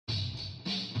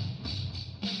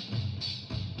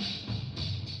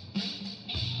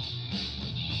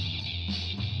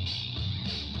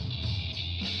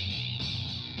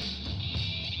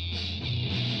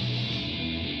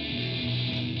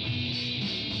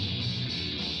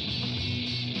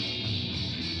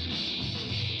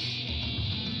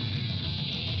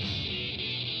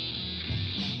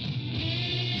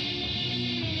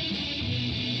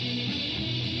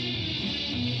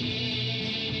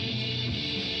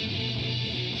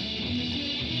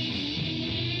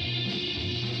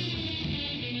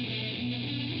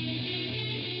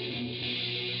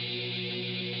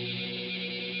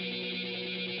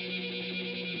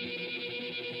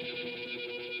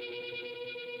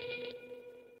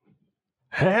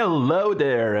Hello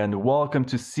there, and welcome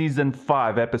to Season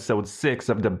 5, Episode 6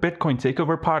 of the Bitcoin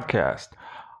Takeover Podcast.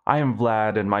 I am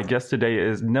Vlad, and my guest today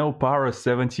is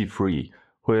Nopara73,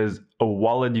 who is a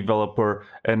wallet developer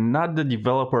and not the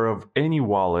developer of any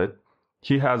wallet.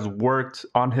 He has worked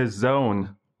on his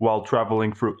own while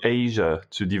traveling through Asia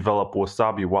to develop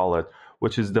Wasabi Wallet,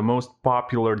 which is the most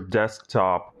popular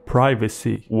desktop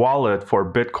privacy wallet for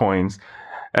Bitcoins.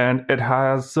 And it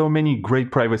has so many great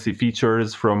privacy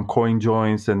features from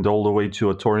CoinJoins and all the way to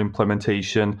a Tor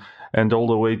implementation and all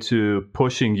the way to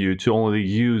pushing you to only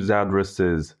use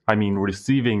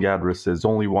receiving addresses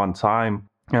only one time.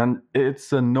 And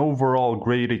it's an overall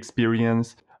great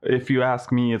experience. If you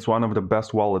ask me, it's one of the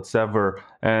best wallets ever.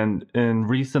 And in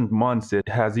recent months, it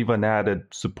has even added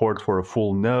support for a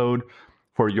full node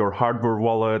for your hardware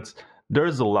wallets.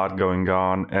 There's a lot going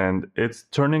on, and it's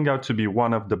turning out to be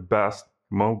one of the best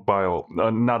one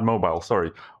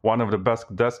of the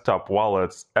best desktop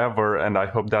wallets ever, and I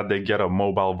hope that they get a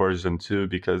mobile version too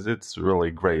because it's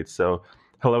really great. So,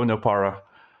 hello Nopara.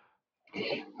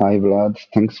 Hi Vlad,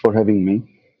 thanks for having me.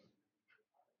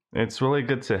 It's really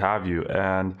good to have you,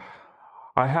 and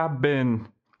I have been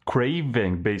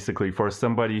craving basically for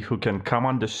somebody who can come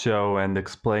on the show and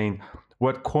explain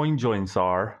what CoinJoins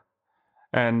are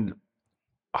and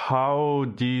how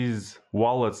these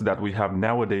wallets that we have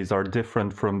nowadays are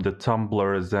different from the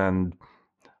tumblers and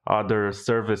other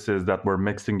services that were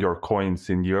mixing your coins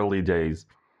in the early days.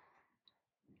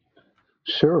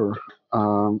 Sure.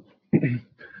 Um,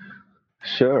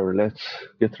 sure, let's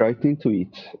get right into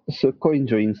it. So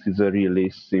CoinJoins is a really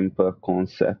simple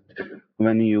concept.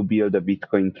 When you build a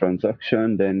Bitcoin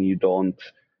transaction, then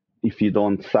if you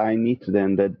don't sign it,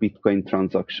 then that Bitcoin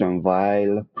transaction,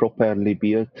 while properly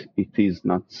built, it is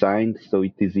not signed, so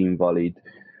it is invalid.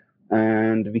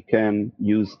 And we can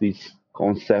use this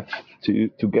concept to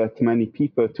get many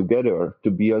people together,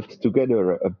 to build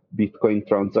together a Bitcoin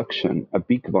transaction, a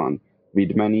big one,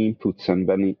 with many inputs and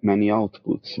many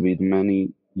outputs, with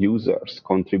many users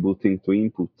contributing to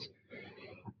inputs.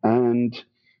 And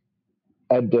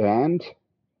at the end,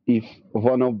 if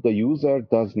one of the user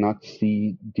does not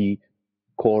see the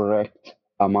correct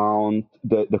amount,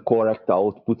 the correct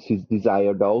outputs, his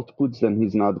desired outputs, then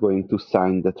he's not going to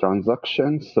sign the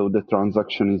transaction. So the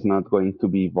transaction is not going to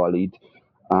be valid.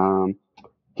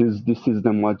 This is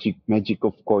the magic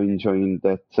of CoinJoin,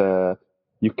 that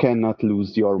you cannot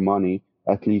lose your money.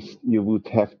 At least you would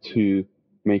have to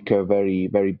make a very,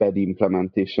 very bad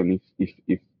implementation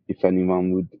if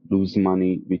anyone would lose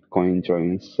money with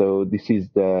CoinJoins. So this is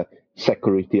the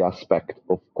security aspect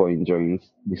of CoinJoins.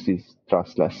 This is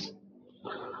trustless.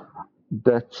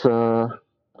 That's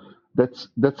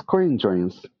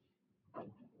CoinJoins.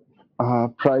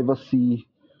 Privacy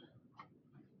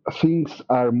things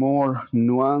are more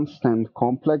nuanced and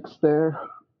complex there,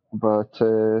 but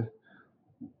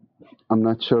I'm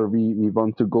not sure we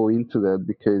want to go into that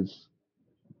because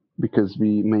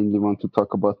we mainly want to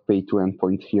talk about pay to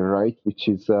endpoint here, right? Which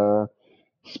is a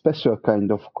special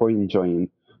kind of coin join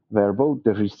where both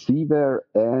the receiver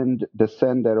and the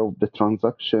sender of the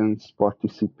transactions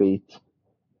participate.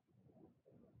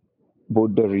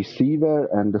 Both the receiver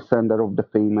and the sender of the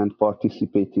payment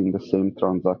participate in the same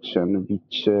transaction,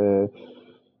 which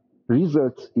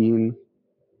results in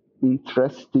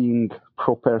interesting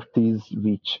properties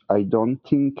which I don't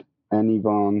think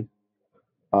anyone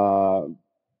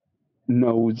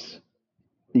knows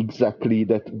exactly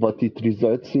that what it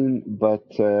results in, but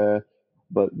the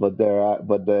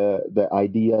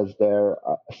ideas there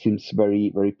seems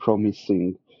very, very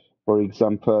promising. For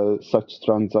example, such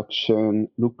transaction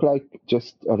look like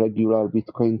just a regular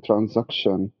Bitcoin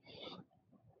transaction,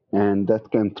 and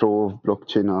that can throw off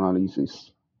blockchain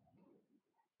analysis.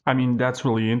 I mean, that's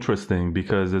really interesting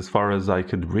because as far as I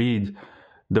could read,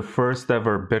 the first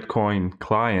ever Bitcoin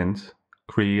client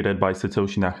created by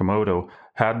Satoshi Nakamoto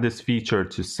had this feature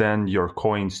to send your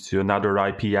coins to another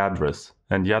IP address,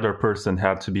 and the other person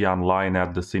had to be online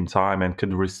at the same time and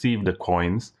could receive the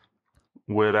coins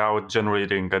without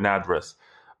generating an address.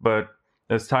 But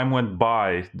as time went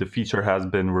by, the feature has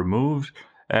been removed,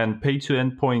 and pay to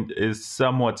endpoint is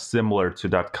somewhat similar to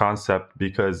that concept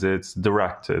because it's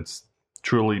direct, it's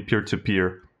truly peer to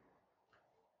peer.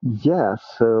 Yeah,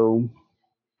 so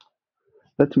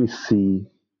let me see.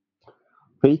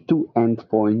 Pay to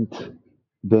endpoint,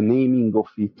 the naming of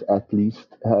it at least,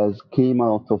 has came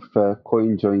out of a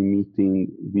CoinJoin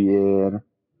meeting where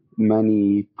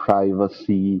many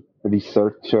privacy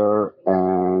researcher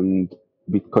and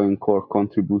Bitcoin Core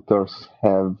contributors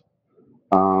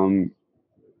um,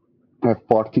 have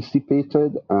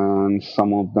participated, and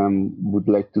some of them would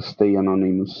like to stay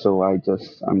anonymous. So I'm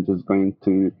just going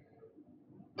to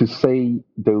to say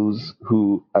those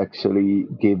who actually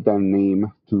gave their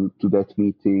name to that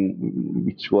meeting,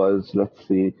 which was, let's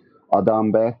see,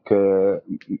 Adam Beck,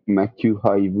 Matthew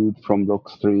Highwood from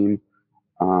Blockstream,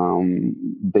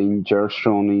 Danger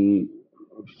Shoney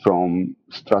from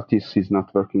Stratis. He's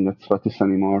not working at Stratis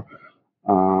anymore.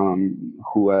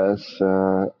 Who has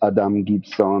Adam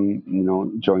Gibson,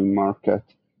 join market,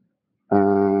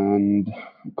 and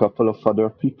a couple of other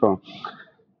people.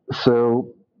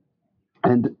 So,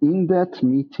 and in that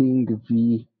meeting,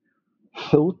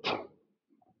 thought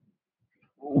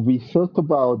we thought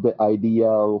about the idea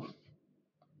of.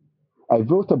 I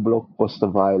wrote a blog post a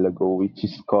while ago, which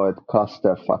is called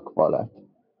Clusterfuck Wallet,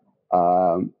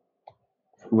 um,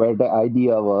 where the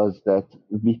idea was that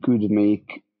we could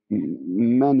make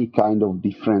many kind of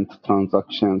different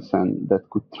transactions and that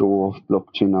could throw off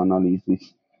blockchain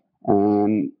analysis.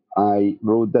 And I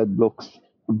wrote that blog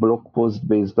post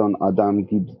based on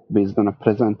based on a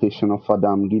presentation of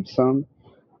Adam Gibson,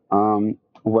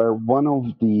 where one of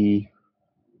the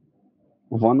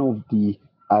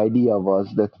idea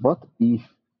was that what if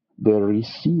the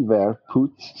receiver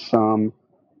puts some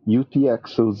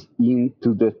UTXOs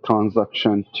into the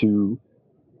transaction too,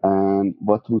 and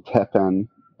what would happen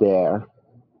there?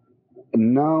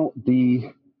 Now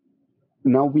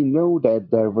now we know that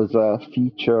there was a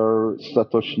feature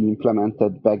Satoshi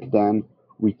implemented back then,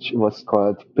 which was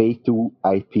called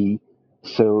P2EP.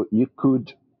 So you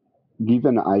could give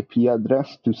an IP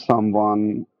address to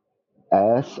someone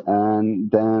else,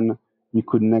 and then you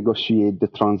could negotiate the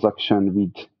transaction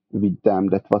with them,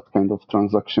 that what kind of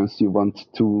transactions you want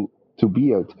to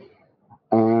build.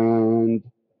 And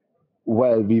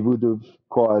well, we would have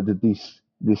called this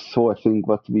whole thing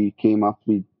what we came up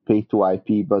with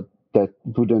P2IP, but that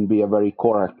wouldn't be a very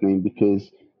correct name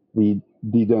because we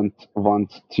didn't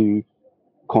want to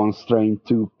constrain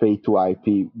to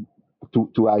P2IP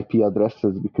to IP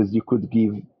addresses, because you could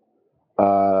give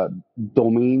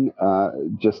domain,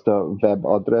 just a web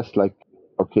address, like,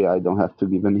 okay, I don't have to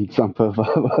give an example of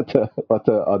what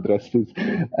a address is,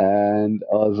 and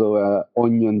also a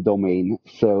onion domain.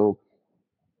 So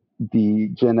the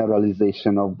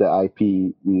generalization of the IP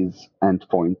is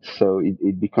endpoint, so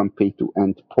it becomes pay to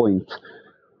endpoint.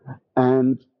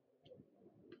 And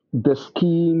the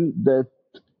scheme that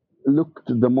looked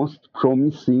the most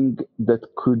promising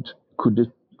that could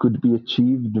be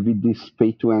achieved with this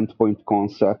pay to endpoint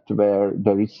concept, where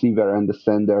the receiver and the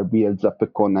sender builds up a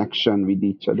connection with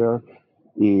each other,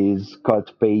 is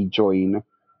called pay join.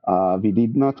 We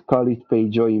did not call it pay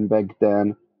join back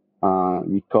then.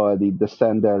 We called it the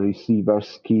sender receiver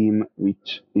scheme,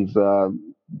 which is a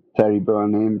terrible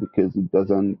name because it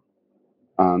doesn't.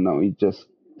 No, it just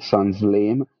sounds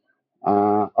lame.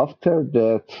 After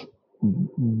that,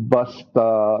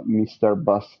 Mr.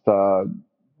 Basta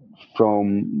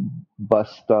from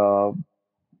Basta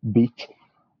Bit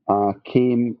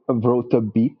wrote a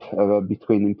BIP,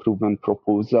 Bitcoin improvement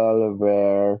proposal,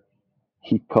 where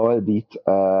he called it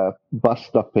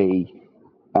Basta Pay.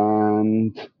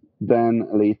 And then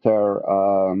later,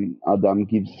 Adam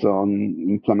Gibson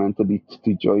implemented it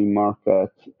to join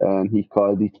market, and he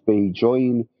called it Pay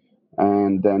Join.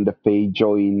 And then the Pay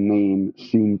Join name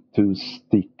seemed to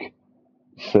stick.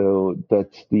 So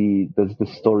that's the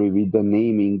story with the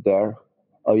naming there.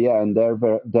 Oh yeah, and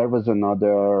there was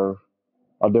another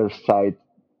side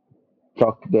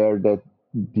talk there that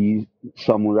the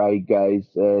Samurai guys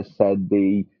said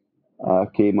they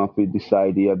came up with this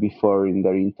idea before in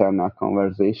their internal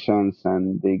conversations,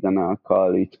 and they're gonna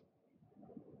call it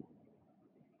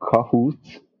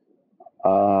Kahoot,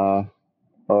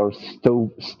 or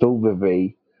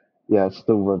Stowaway. Yeah,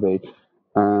 Stowaway.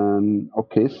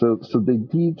 Okay, so they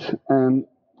did, and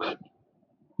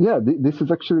yeah, this is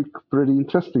actually pretty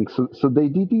interesting. So they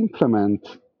did implement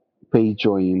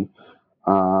PayJoin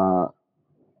uh,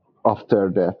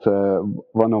 after that.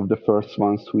 One of the first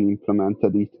ones who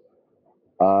implemented it.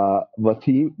 But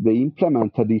they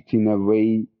implemented it in a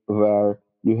way where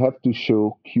you have to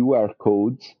show QR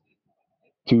codes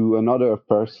to another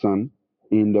person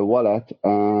in the wallet,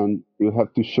 and you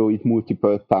have to show it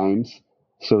multiple times.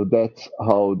 So that's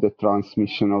how the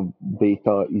transmission of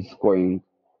data is going.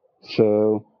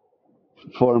 So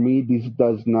for me, this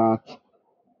does not.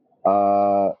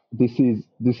 This is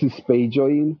pay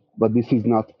join, but this is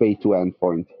not pay to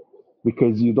endpoint,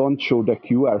 because you don't show the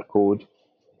QR code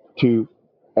to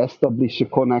establish a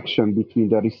connection between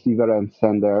the receiver and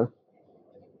sender,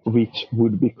 which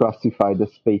would be classified as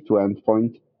pay to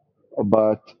endpoint,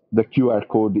 but the QR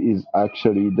code is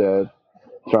actually the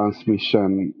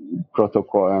transmission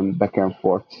protocol and back and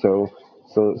forth. So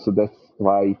that's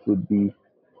why it would be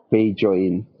pay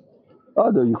join.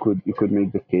 Although you could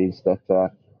make the case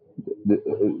that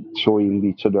showing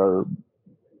each other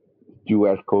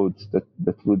QR codes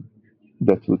that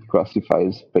would classify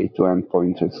as pay to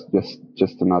endpoint is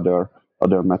just another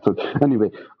other method.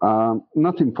 Anyway,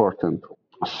 not important.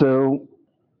 So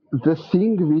the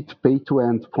thing with pay to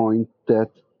endpoint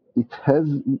that it has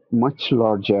much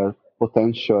larger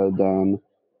potential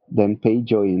than pay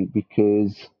join,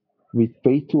 because with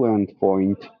pay to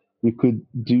endpoint you could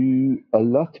do a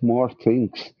lot more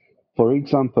things. For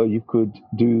example, you could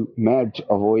do merge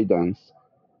avoidance,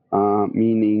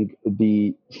 meaning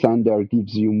the sender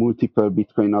gives you multiple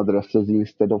Bitcoin addresses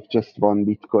instead of just one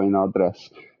Bitcoin address.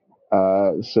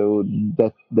 So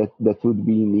that would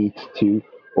be neat too.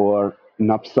 Or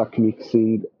knapsack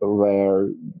mixing, where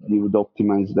you would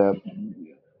optimize the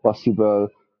possible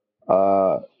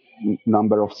uh,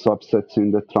 number of subsets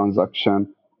in the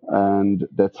transaction, and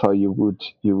that's how you would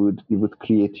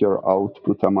create your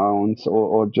output amounts,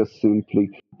 or just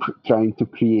simply trying to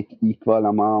create equal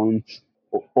amounts.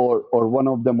 Or one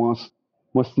of the most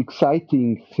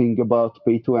exciting thing about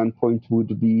pay to endpoint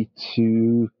would be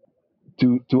to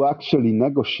actually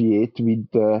negotiate with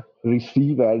the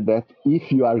receiver that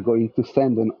if you are going to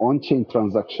send an on-chain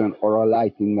transaction or a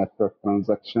Lightning Network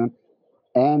transaction,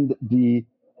 and the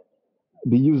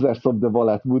users of the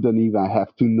wallet wouldn't even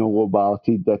have to know about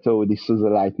it, that oh, this was a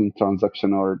Lightning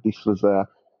transaction, or this was a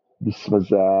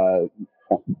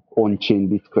on-chain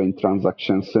Bitcoin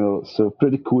transaction. So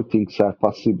pretty cool things are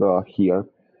possible here.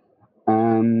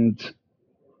 And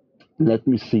let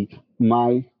me see,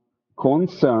 my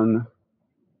concern,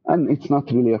 and it's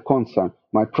not really a concern.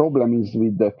 My problem is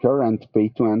with the current pay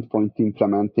to endpoint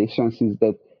implementations is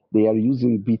that they are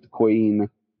using Bitcoin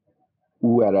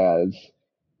URLs,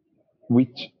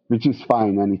 which is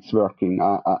fine and it's working.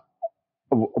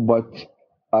 But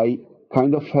I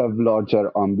kind of have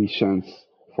larger ambitions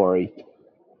for it.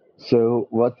 So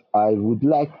what I would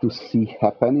like to see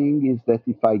happening is that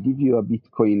if I give you a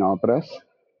Bitcoin address,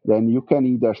 then you can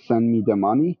either send me the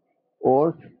money,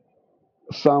 or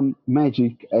some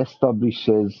magic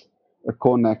establishes a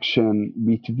connection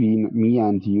between me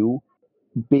and you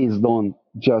based on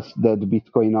just that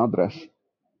Bitcoin address.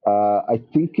 I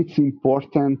think it's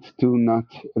important to not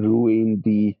ruin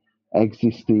the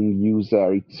existing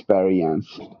user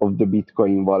experience of the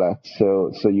Bitcoin wallet.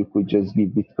 So you could just give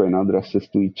Bitcoin addresses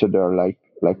to each other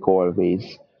like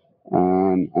always,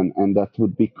 and that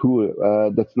would be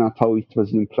cool. That's not how it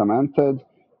was implemented.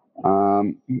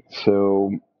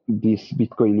 So this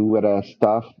Bitcoin URL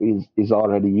stuff is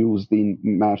already used in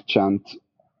merchant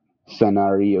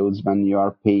scenarios when you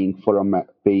are paying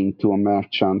to a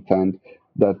merchant, and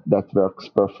that works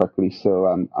perfectly. So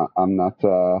I'm not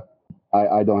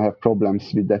I don't have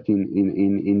problems with that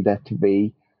in that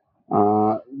way.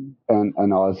 Uh,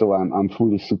 and also I'm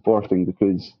fully supporting,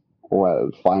 because well,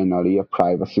 finally a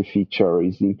privacy feature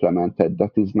is implemented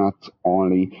that is not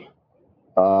only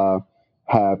uh,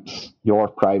 helps your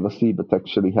privacy, but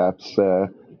actually helps. So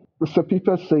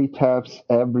people say it helps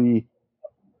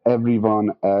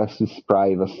everyone else's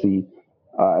privacy.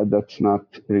 That's not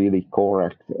really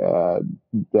correct.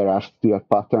 There are still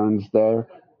patterns there,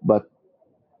 but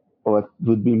what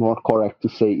would be more correct to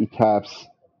say, it helps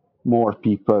more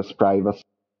people's privacy.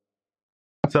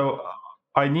 So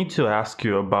I need to ask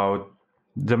you about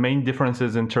the main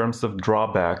differences in terms of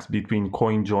drawbacks between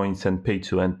CoinJoins and pay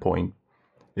to endpoint.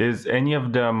 Is any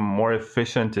of them more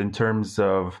efficient in terms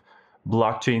of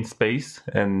blockchain space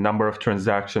and number of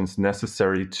transactions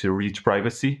necessary to reach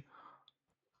privacy?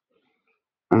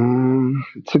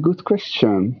 It's a good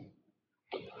question.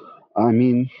 I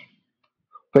mean,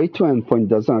 pay to endpoint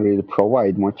doesn't really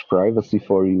provide much privacy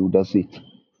for you, does it?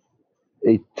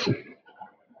 It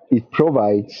it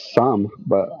provides some,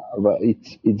 but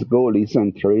its goal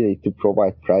isn't really to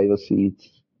provide privacy.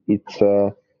 It's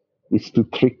to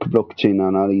trick blockchain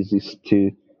analysis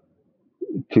to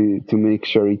make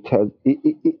sure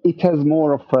it has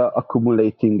more of a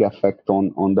accumulating effect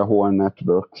on the whole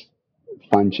network's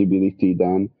fungibility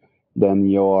than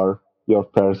your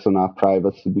personal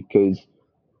privacy, because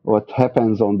what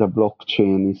happens on the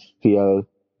blockchain is still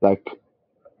like,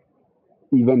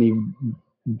 even if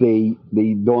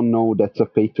they don't know that's a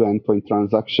pay to endpoint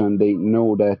transaction, they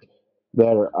know that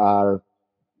there are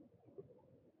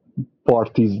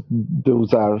parties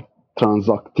those are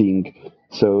transacting.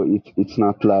 So it's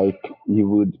not like you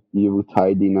would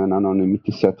hide in an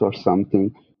anonymity set or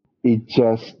something. It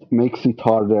just makes it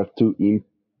harder to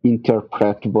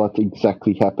interpret what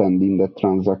exactly happened in the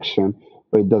transaction,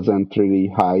 but it doesn't really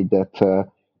hide that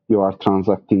you are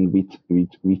transacting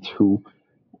with who.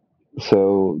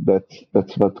 So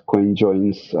that's what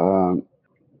CoinJoins,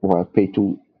 well, pay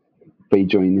to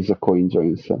PayJoin is a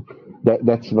CoinJoin. So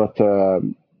that's what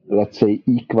let's say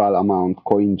equal amount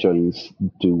CoinJoins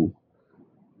do,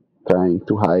 trying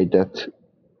to hide that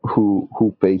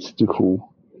who pays to who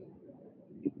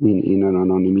in an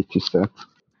anonymity set.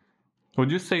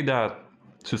 Would you say that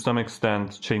to some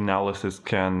extent Chainalysis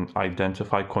can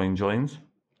identify coin joins?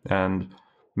 And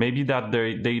maybe that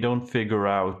they don't figure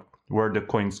out where the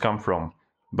coins come from,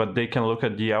 but they can look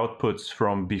at the outputs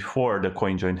from before the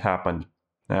coin join happened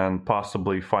and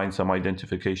possibly find some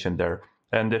identification there.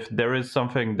 And if there is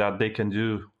something that they can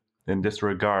do in this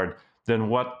regard, then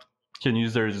what can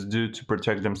users do to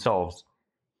protect themselves?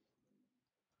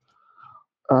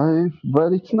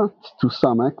 Well, it's not to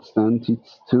some extent,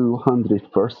 it's to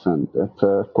 100% that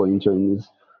CoinJoin is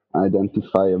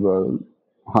identifiable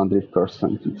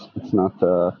 100%.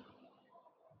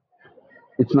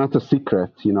 It's not a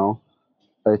secret, you know.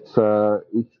 It's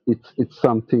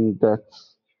something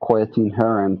that's quite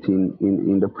inherent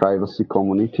in the privacy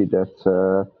community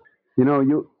that you know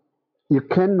you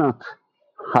cannot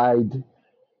hide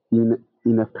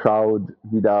in a crowd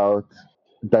without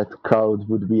that crowd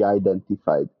would be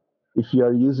identified. If you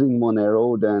are using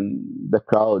Monero, then the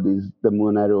crowd is the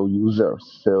Monero users.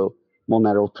 So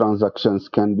Monero transactions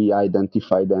can be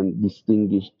identified and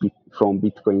distinguished from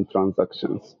Bitcoin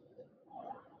transactions.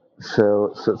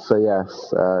 So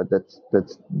yes,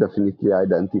 that's definitely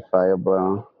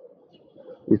identifiable.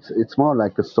 It's more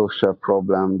like a social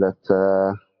problem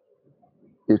that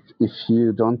if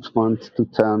you don't want to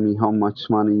tell me how much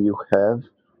money you have,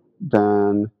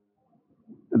 then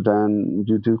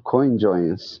you do coin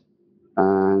joins,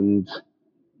 and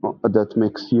that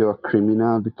makes you a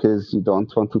criminal because you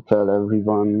don't want to tell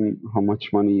everyone how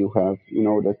much money you have. You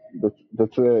know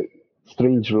that's a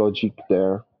strange logic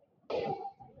there.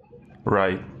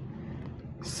 Right.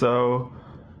 So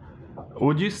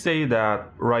would you say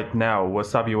that right now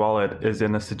Wasabi Wallet is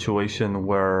in a situation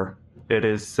where it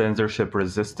is censorship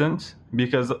resistant?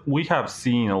 Because we have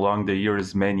seen along the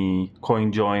years many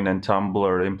CoinJoin and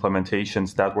Tumbler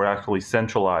implementations that were actually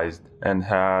centralized and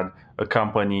had a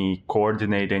company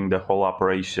coordinating the whole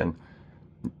operation,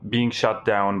 being shut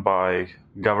down by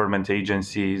government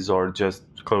agencies or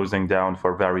just closing down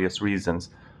for various reasons.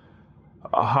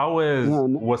 How is Yeah,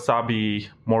 Wasabi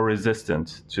more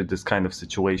resistant to this kind of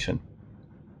situation?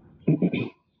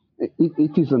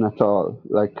 it isn't at all.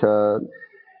 Like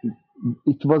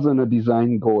it wasn't a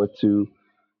design goal to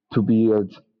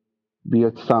build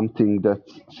something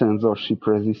that's censorship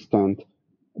resistant.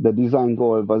 The design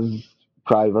goal was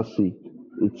privacy.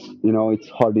 It's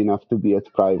hard enough to be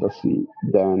at privacy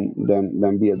than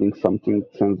building something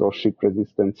censorship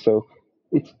resistant. So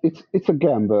it's a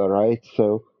gamble, right?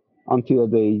 So until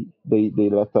they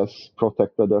let us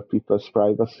protect other people's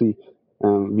privacy,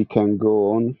 we can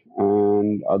go on,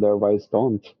 and otherwise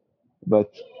don't.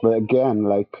 But again,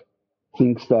 like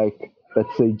things like,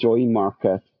 let's say, join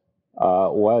market,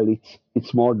 well,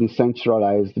 it's more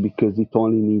decentralized because it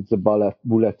only needs a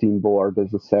bulletin board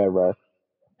as a server.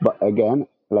 But again,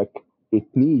 like it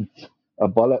needs a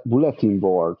bulletin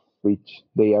board, which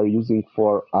they are using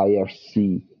for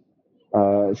IRC.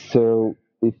 So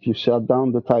if you shut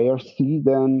down the IRC,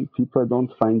 then people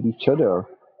don't find each other.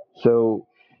 So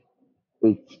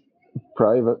it's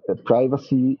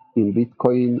privacy in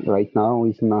Bitcoin right now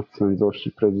is not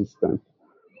censorship resistant.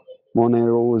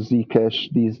 Monero, Zcash,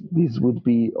 these would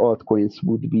be altcoins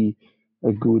would be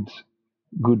a good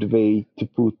way to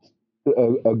put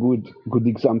a good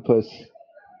examples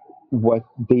what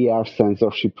they are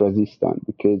censorship resistant,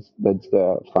 because that's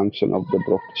the function of the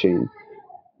blockchain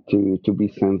to be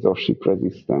censorship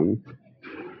resistant.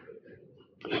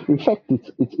 In fact,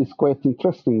 it's quite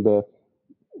interesting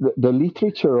the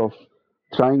literature of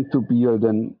trying to build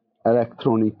an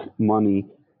electronic money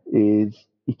is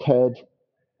it had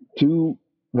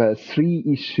three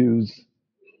issues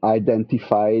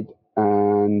identified,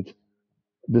 and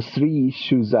the three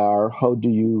issues are how do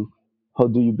you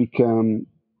become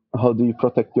how do you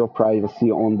protect your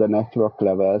privacy on the network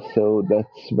level. So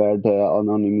that's where the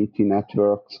anonymity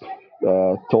networks,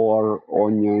 Tor,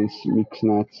 Onions,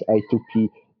 Mixnets, I2P,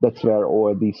 that's where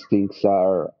all these things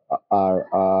are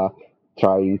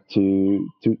trying to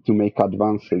make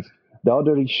advances. The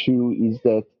other issue is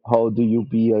that how do you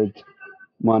build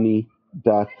money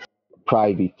that's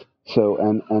private. So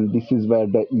and this is where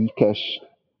the eCash,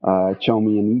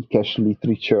 Chaumian eCash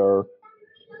literature,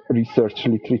 research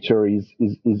literature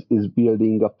is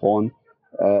building upon.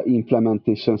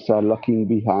 Implementations are lacking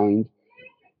behind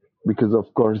because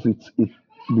of course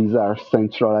these are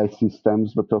centralized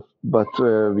systems, but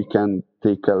we can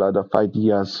take a lot of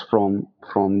ideas from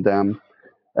them.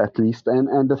 at least.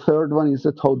 And the third one is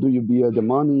that how do you build the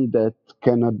money that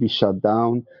cannot be shut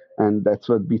down, and that's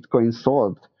what Bitcoin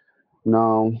solved.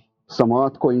 Now, some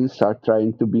altcoins are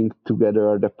trying to bring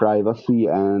together the privacy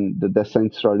and the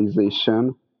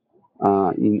decentralization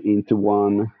into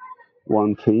one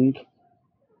thing,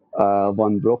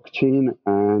 one blockchain,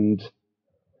 and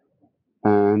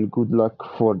good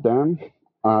luck for them.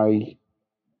 I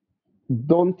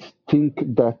don't think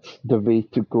that's the way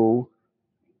to go,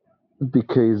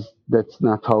 because that's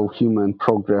not how human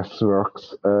progress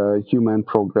works. Human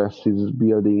progress is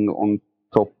building on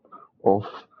top of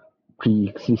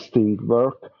pre-existing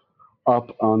work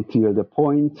up until the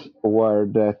point where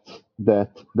that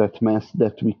mess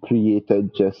that we created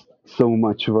just so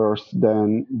much worse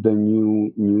than the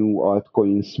new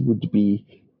altcoins would be.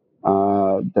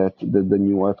 That the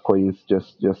new altcoins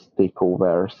just take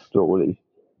over slowly.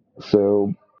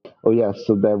 So, oh yeah,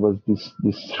 so there was this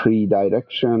three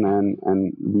direction,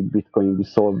 and with Bitcoin we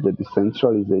solved the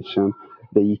decentralization.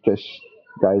 The eCash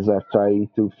guys are trying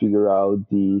to figure out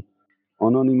the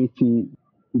anonymity,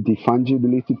 the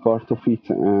fungibility part of it,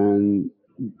 and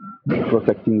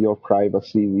protecting your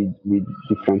privacy with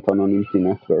different anonymity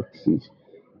networks is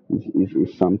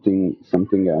something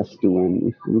else too. And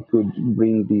if we could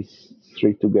bring these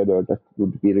three together, that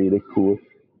would be really cool.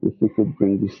 If we could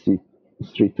bring these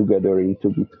three together into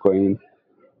Bitcoin,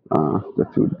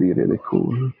 that would be really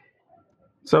cool.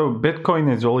 So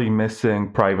Bitcoin is really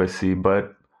missing privacy,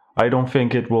 but I don't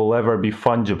think it will ever be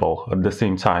fungible at the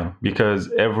same time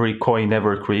because every coin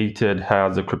ever created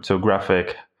has a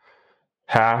cryptographic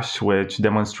hash which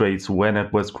demonstrates when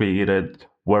it was created,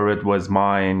 where it was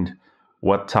mined,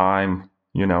 what time,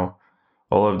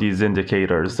 all of these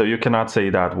indicators. So you cannot say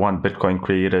that one Bitcoin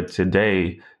created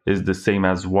today is the same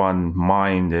as one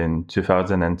mined in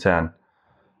 2010.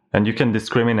 And you can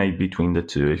discriminate between the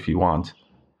two if you want.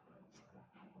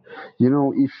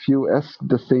 If you asked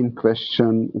the same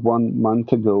question 1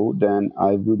 month ago, then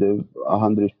I would have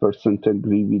 100%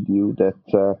 agree with you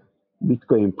that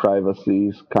Bitcoin privacy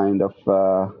is kind of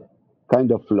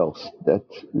lost. That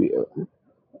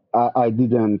I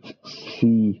didn't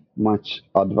see much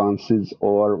advances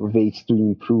or ways to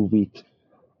improve it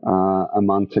a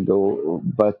month ago.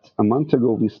 But a month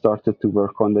ago, we started to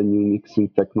work on the new mixing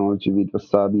technology with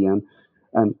Wasabi,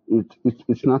 and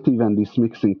it's not even this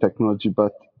mixing technology,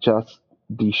 but just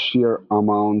the sheer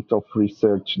amount of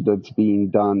research that's being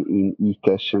done in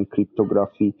eCash and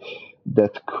cryptography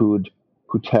that could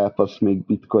help us make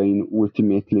Bitcoin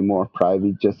ultimately more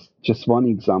private. Just one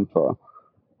example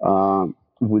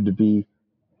would be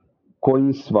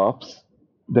coin swaps,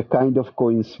 the kind of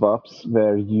coin swaps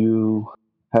where you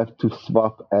have to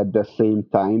swap at the same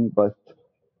time, but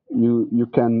you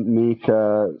can make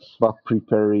a swap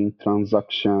preparing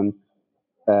transaction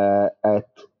uh, at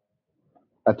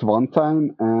at one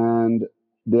time, and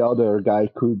the other guy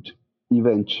could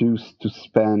even choose to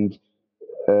spend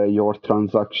your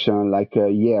transaction like a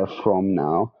year from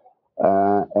now.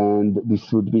 And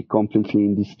this would be completely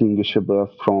indistinguishable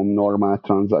from normal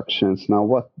transactions. Now,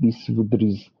 what this would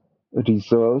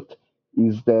result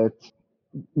is that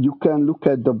you can look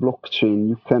at the blockchain,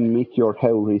 you can make your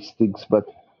heuristics, but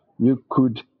you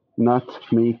could not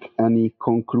make any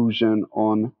conclusion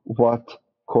on what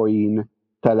coin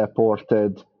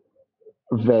teleported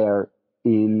where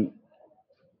in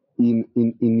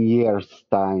years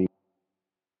time.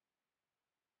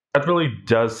 That really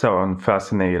does sound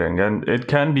fascinating, and it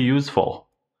can be useful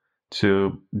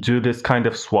to do this kind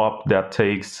of swap that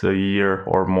takes a year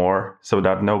or more so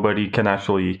that nobody can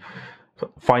actually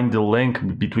find the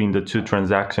link between the two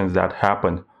transactions that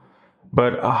happen.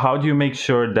 But how do you make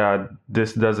sure that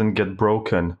this doesn't get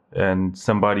broken and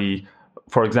somebody,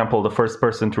 for example, the first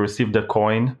person to receive the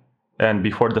coin and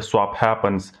before the swap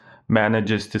happens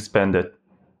manages to spend it?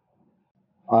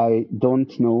 I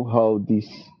don't know how this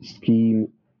scheme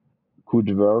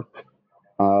could work.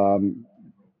 Um,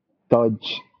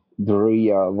 Taj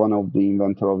Daria, one of the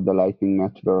inventor of the Lightning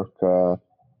Network,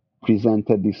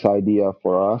 presented this idea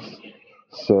for us.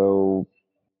 So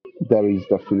there is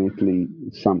definitely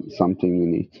something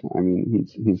in it. I mean,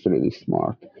 he's really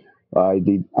smart.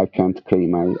 I can't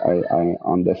claim I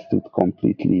understood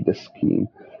completely the scheme.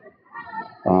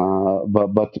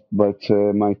 But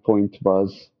my point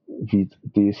was with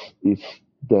this is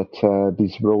that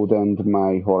this broadened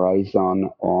my horizon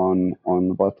on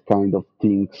what kind of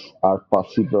things are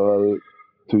possible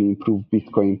to improve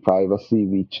Bitcoin privacy,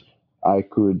 which I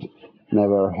could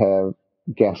never have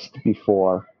guessed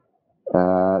before.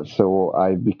 So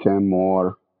I became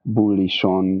more bullish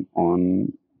on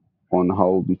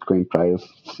how Bitcoin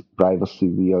privacy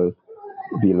will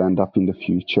end up in the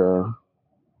future.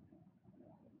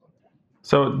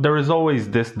 So there is always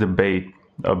this debate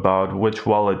about which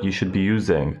wallet you should be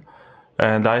using.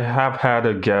 And I have had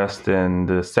a guest in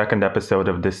the second episode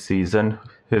of this season.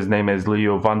 His name is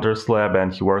Leo Vanderslab,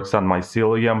 and he works on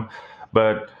Mycelium.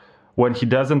 But when he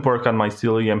doesn't work on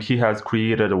Mycelium, he has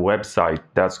created a website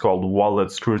that's called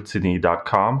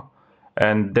walletscrutiny.com.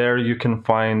 And there you can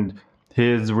find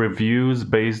his reviews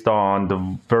based on the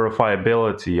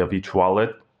verifiability of each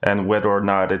wallet and whether or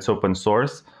not it's open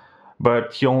source.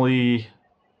 But he only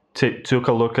took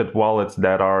a look at wallets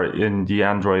that are in the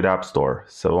Android App Store,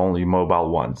 so only mobile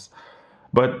ones.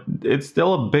 But it's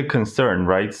still a big concern,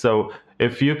 right? So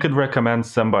if you could recommend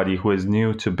somebody who is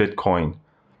new to Bitcoin,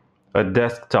 a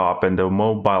desktop and a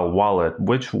mobile wallet,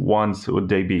 which ones would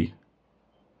they be?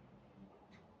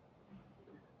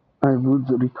 I would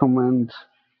recommend,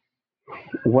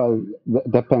 well,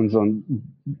 depends on,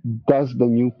 does the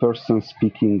new person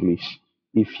speak English?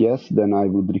 If yes, then I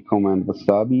would recommend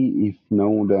Wasabi. If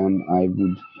no, then I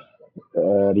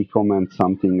would recommend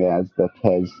something else that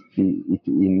has it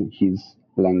in his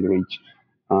language.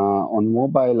 On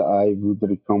mobile, I would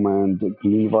recommend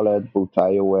Green Wallet, both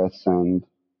iOS and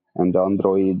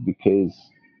Android, because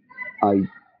I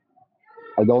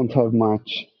I don't have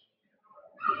much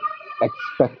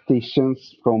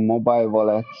expectations from mobile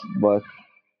wallets, but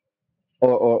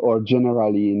or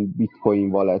generally in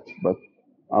Bitcoin wallets. But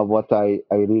what I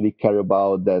really care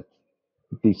about that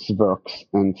this works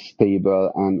and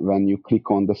stable, and when you click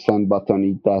on the send button,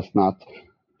 it does not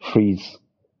freeze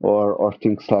or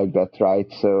things like that,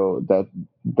 right? So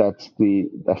that's the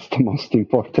most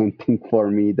important thing for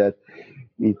me, that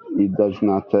it does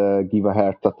not give a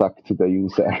heart attack to the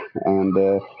user.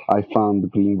 And I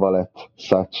found Green Wallet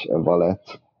such a wallet,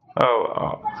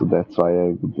 Oh, so that's why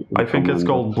I would I think it's recommend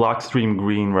called it. Blockstream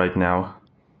Green right now.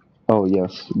 Oh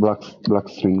yes,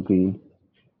 Blackstream Green.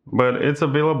 But it's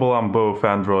available on both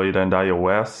Android and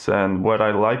iOS. And what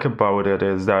I like about it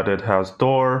is that it has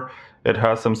Tor, it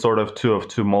has some sort of 2 of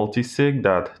 2 multisig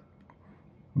that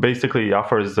basically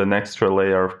offers an extra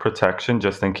layer of protection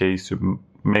just in case you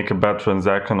make a bad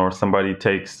transaction or somebody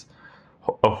takes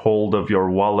a hold of your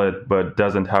wallet but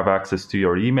doesn't have access to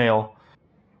your email.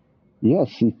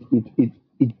 Yes,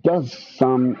 it does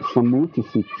some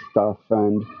multi-sig stuff,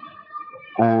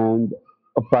 and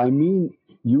by me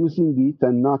using it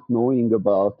and not knowing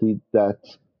about it, that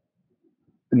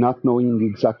not knowing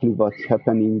exactly what's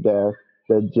happening there,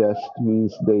 that just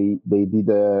means they did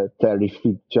a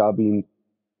terrific job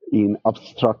in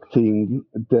abstracting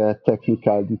the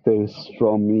technical details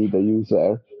from me, the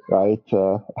user, right?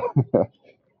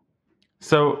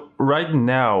 So, right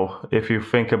now, if you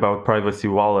think about privacy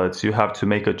wallets, you have to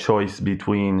make a choice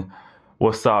between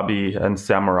Wasabi and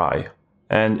Samurai.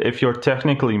 And if you're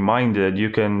technically minded, you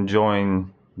can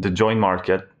join the join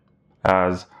market,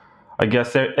 as I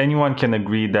guess anyone can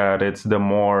agree that it's the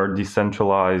more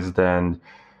decentralized and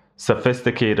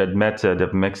sophisticated method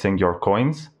of mixing your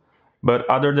coins. But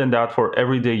other than that, for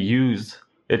everyday use,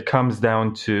 it comes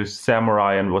down to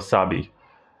Samurai and Wasabi.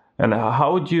 And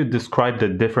how would you describe the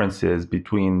differences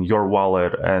between your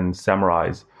wallet and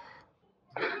Samurai's?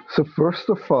 So first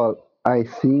of all, I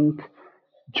think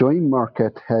Join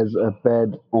Market has a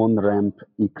bad on-ramp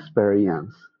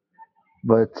experience.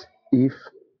 But if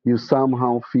you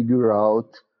somehow figure out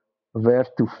where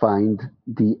to find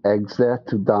the exe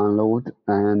to download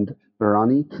and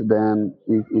run it, then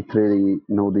it really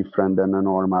no different than a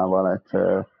normal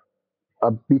wallet. A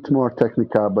bit more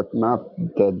technical, but not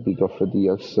that big of a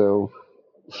deal. So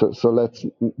let's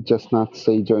just not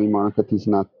say Join Market is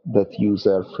not that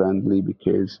user friendly,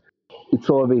 because it's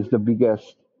always the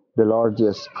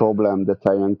largest problem that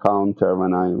I encounter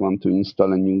when I want to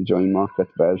install a new Join Market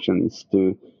version, is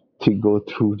to go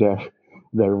through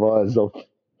their walls of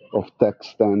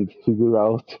text and figure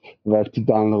out where to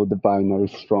download the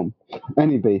binaries from.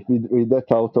 Anyway, with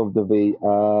that out of the way,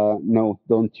 no,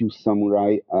 don't use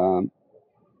Samurai.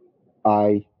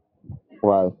 I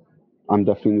well, I'm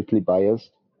definitely biased,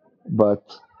 but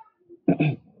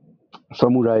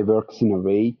Samurai works in a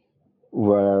way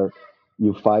where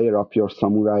you fire up your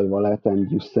Samurai wallet and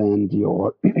you send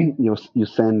your you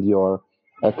send your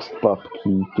XPub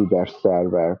key to their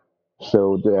server,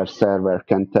 so their server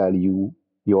can tell you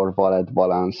your wallet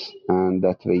balance, and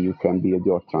that way you can build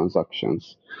your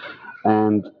transactions.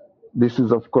 And this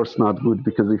is of course not good,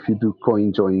 because if you do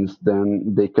CoinJoins,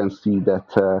 then they can see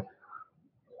that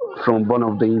from one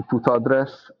of the input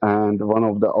address and one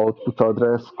of the output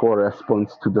address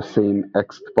corresponds to the same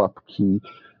XPub key,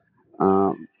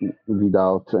 uh,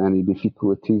 without any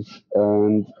difficulties.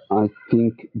 And I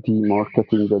think the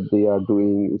marketing that they are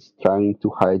doing is trying to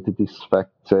hide this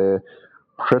fact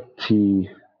pretty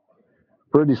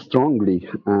pretty strongly.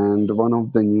 And one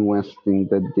of the newest things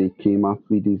that they came up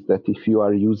with is that if you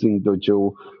are using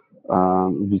Dojo,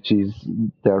 which is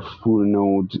their full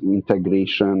node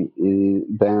integration,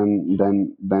 then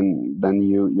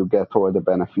you get all the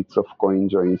benefits of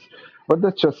CoinJoins. But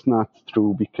that's just not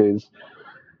true because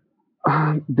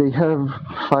they have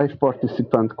 5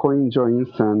 participant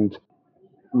CoinJoins, and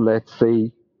let's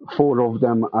say 4 of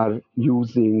them are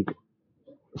using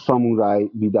Samourai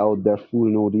without their full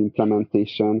node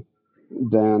implementation,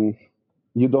 then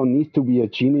you don't need to be a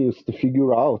genius to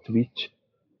figure out which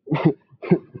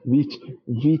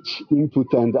which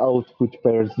input and output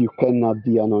pairs you cannot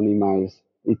de-anonymize.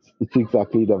 It's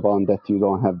exactly the one that you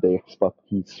don't have the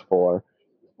expertise for.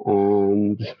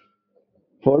 And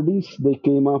for this they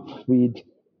came up with,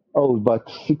 oh, but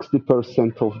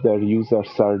 60% of their users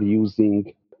are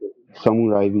using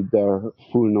Samurai with their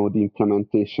full node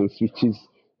implementations, which is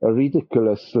a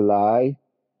ridiculous lie,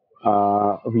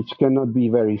 which cannot be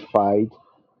verified.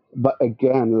 But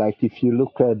again, like if you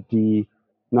look at the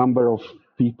number of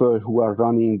people who are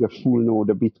running a full node,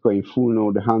 a Bitcoin full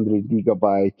node, 100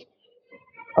 gigabyte,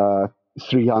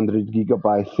 300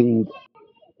 gigabyte thing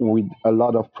with a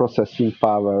lot of processing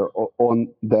power on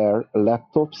their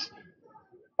laptops,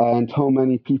 and how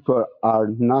many people are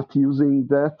not using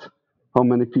that, how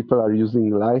many people are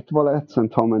using light wallets,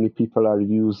 and how many people are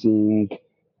using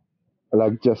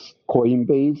like just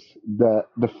Coinbase, the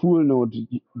full node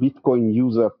Bitcoin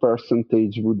user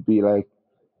percentage would be like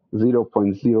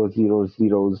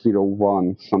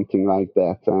 0.00001, something like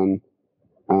that,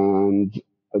 and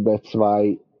that's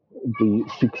why the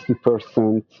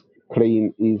 60%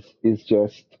 claim is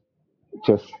just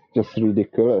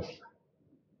ridiculous,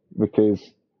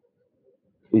 because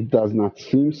it does not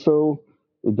seem so.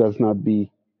 It does not be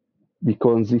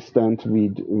consistent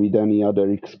with any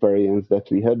other experience that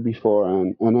we had before,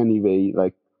 and anyway,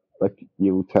 like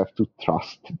you would have to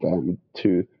trust them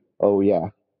to, oh yeah.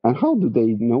 And how do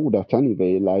they know that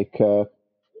anyway? Like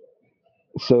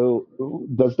so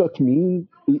does that mean,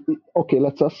 okay,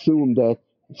 let's assume that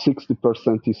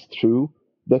 60% is true.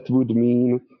 That would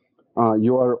mean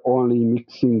you are only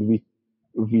mixing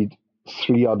with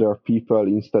 3 other people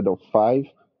instead of 5.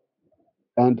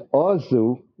 And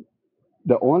also,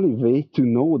 the only way to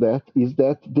know that is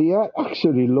that they are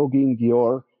actually logging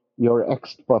your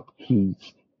XPub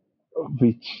keys,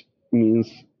 which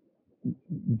means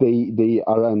they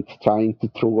aren't trying to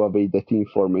throw away that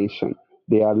information.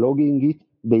 They are logging it.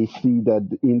 They see that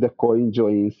in the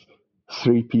CoinJoins,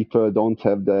 3 people don't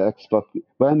have the XPub.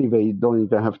 But anyway, you don't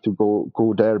even have to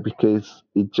go there because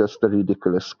it's just a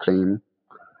ridiculous claim.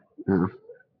 Yeah.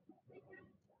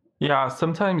 Yeah,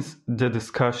 sometimes the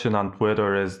discussion on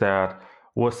Twitter is that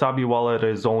Wasabi Wallet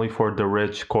is only for the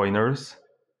rich coiners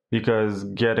because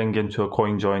getting into a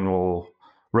coin join will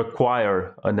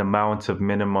require an amount of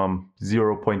minimum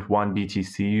zero point 0.1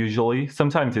 BTC usually.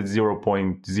 Sometimes it's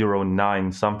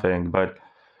 0.09 something, but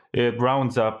it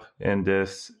rounds up in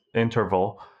this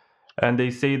interval. And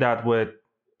they say that with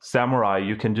Samurai,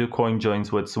 you can do coin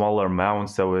joins with smaller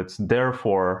amounts. So it's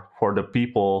therefore for the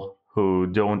people who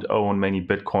don't own many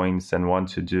Bitcoins and want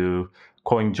to do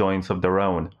coin joins of their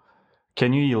own.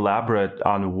 Can you elaborate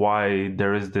on why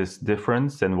there is this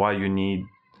difference and why you need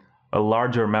a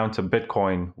larger amount of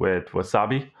Bitcoin with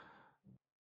Wasabi?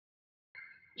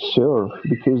 Sure,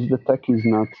 because the tech is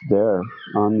not there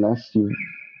unless you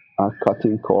are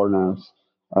cutting corners.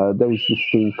 There is this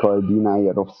thing called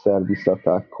denial of service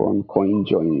attack on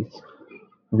CoinJoins,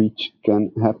 which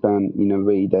can happen in a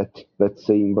way that, let's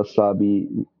say in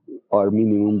Wasabi, our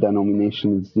minimum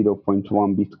denomination is zero point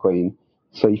 0.1 Bitcoin.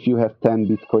 So if you have 10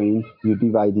 Bitcoin, you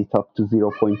divide it up to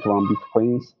zero point 0.1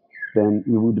 Bitcoins, then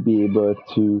you would be able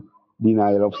to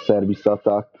denial of service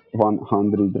attack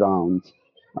 100 rounds.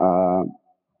 Uh,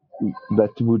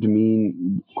 that would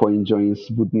mean CoinJoins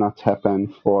would not happen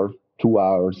for 2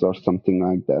 hours or something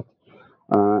like that.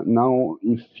 Now,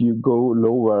 if you go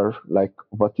lower, like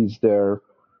what is their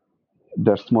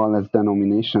smallest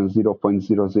denomination,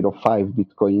 0.005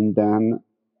 Bitcoin, then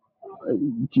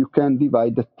you can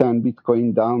divide the 10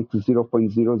 Bitcoin down to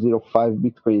 0.005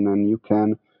 Bitcoin, and you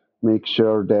can make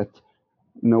sure that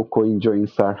no coin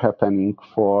joins are happening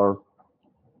for,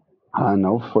 I don't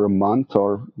know, for a month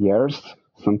or years,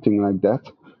 something like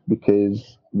that,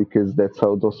 because that's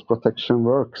how those protection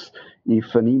works.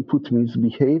 If an input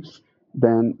misbehaves,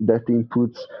 then that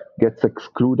input gets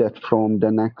excluded from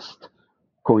the next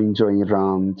coin join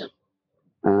round,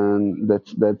 and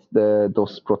that's the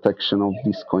DOS protection of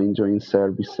these coin join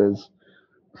services.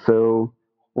 So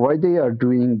why they are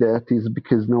doing that is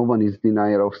because no one is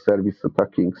denial of service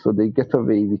attacking, so they get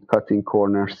away with cutting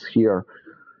corners here.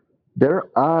 There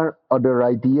are other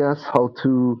ideas how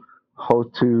to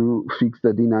fix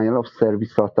the denial of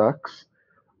service attacks,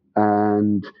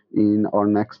 and in our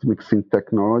next mixing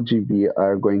technology, we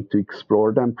are going to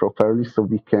explore them properly so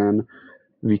we can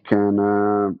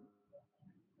uh,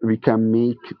 we can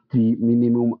make the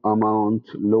minimum amount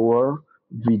lower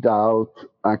without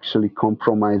actually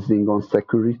compromising on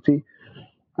security.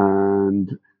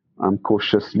 And I'm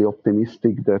cautiously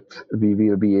optimistic that we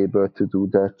will be able to do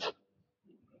that.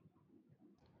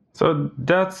 So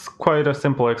that's quite a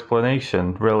simple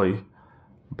explanation, really.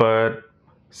 But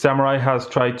Samurai has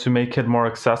tried to make it more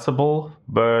accessible,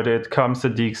 but it comes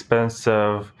at the expense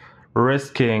of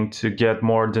risking to get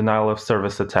more denial of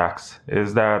service attacks.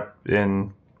 Is that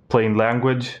in plain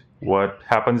language what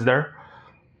happens there?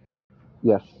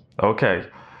 Yes. Okay.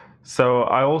 So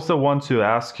I also want to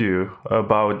ask you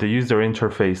about the user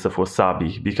interface of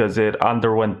Wasabi because it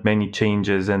underwent many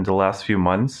changes in the last few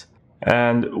months.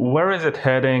 And where is it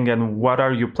heading and what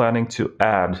are you planning to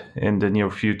add in the near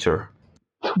future?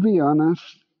 To be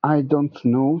honest, I don't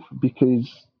know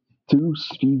because 2,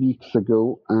 3 weeks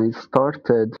ago I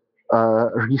started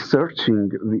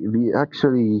researching. We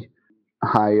actually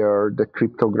hired the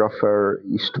cryptographer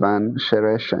Istvan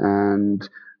Sheresh and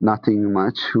nothing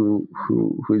much, who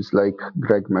is like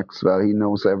Greg Maxwell. He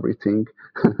knows everything,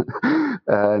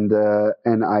 and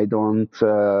I don't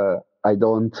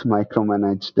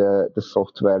micromanage the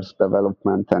software's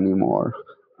development anymore.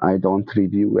 I don't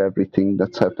review everything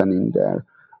that's happening there,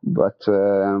 but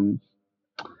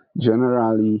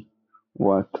generally,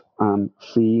 what I'm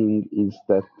seeing is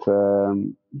that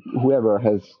whoever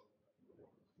has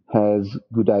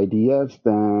good ideas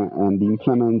and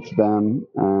implements them,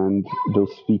 and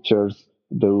those features,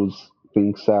 those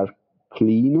things are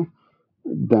clean,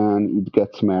 then it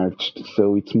gets merged.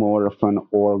 So it's more of an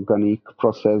organic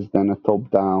process than a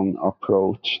top-down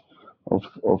approach of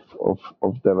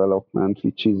development,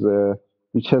 which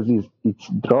has its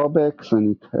drawbacks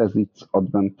and it has its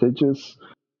advantages.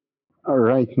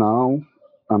 Right now,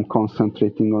 I'm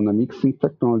concentrating on the mixing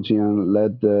technology and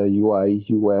let the UI,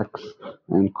 UX,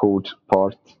 and code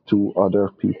part to other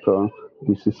people.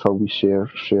 This is how we share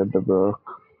the work.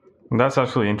 That's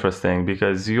actually interesting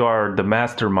because you are the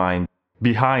mastermind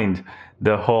behind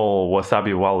the whole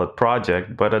Wasabi Wallet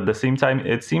project, but at the same time,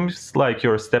 it seems like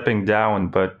you're stepping down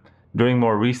but doing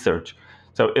more research.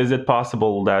 So, is it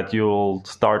possible that you'll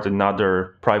start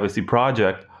another privacy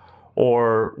project,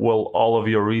 or will all of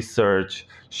your research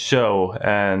show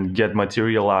and get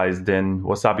materialized in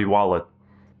Wasabi Wallet?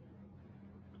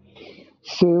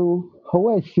 So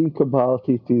how I think about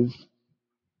it is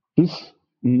this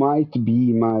might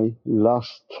be my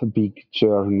last big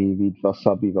journey with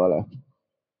Wasabi Wallet.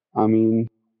 I mean,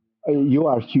 you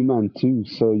are human too,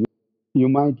 so you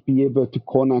might be able to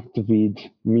connect with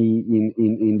me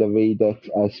in the way that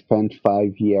I spent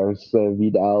 5 years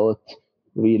without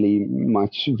really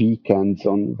much weekends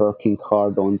on working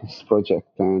hard on this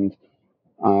project, and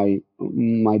I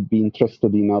might be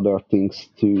interested in other things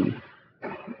too.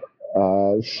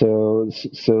 So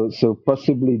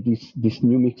possibly this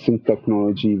new mixing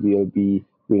technology will be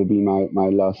my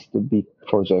last big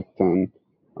project, and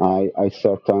I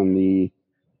certainly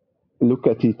look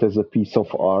at it as a piece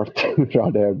of art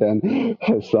rather than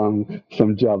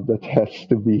some job that has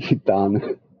to be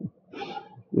done.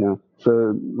 Yeah.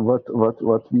 So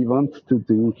what we want to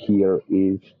do here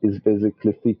is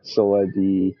basically fix all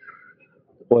the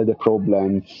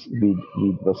problems with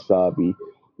Wasabi,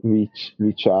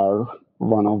 which are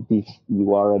one of these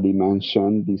you already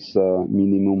mentioned, this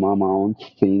minimum amount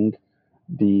thing.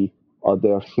 The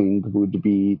other thing would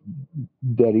be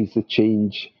there is a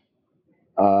change.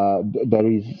 There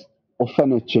is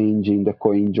often a change in the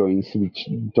CoinJoins which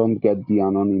don't get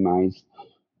de-anonymized.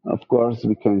 Of course,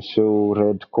 we can show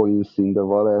red coins in the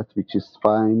wallet, which is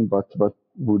fine, but what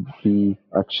would be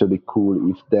actually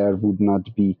cool if there would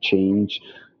not be change,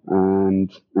 and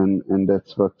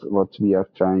that's what we are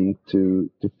trying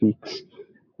to fix.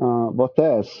 What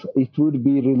else? It would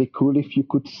be really cool if you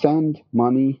could send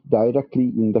money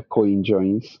directly in the coin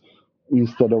joins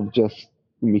instead of just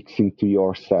mixing to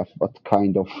yourself. What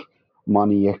kind of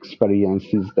money experience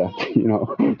is that?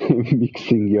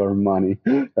 Mixing your money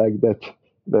like that.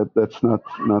 That's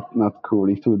not cool.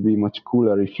 It would be much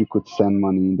cooler if you could send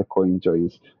money in the coin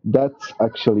joins. That's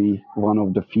actually one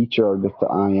of the features that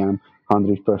I am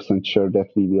 100% sure that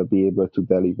we will be able to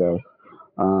deliver.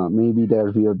 Maybe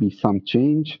there will be some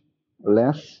change,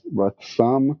 less, but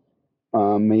some.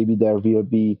 Maybe there will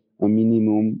be a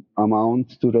minimum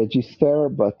amount to register,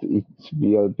 but it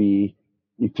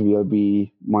will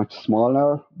be much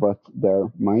smaller, but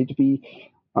there might be.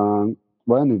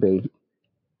 Well, anyway,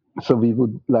 So we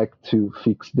would like to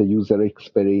fix the user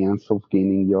experience of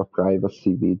gaining your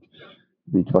privacy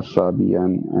with Wasabi,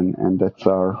 and that's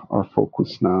our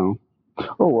focus now.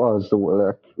 Oh,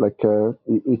 also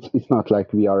it's not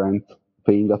like we aren't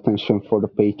paying attention for the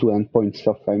pay to endpoint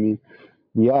stuff. I mean,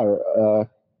 we are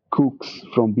cooks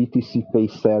from BTC Pay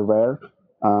server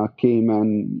came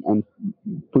and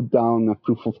put down a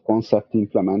proof of concept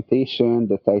implementation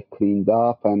that I cleaned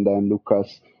up, and then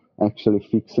Lucas actually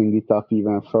fixing it up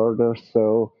even further.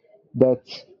 So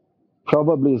that's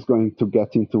probably is going to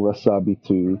get into Wasabi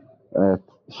too at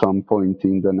some point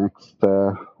in the next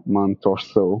month or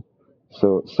so.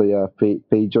 So yeah,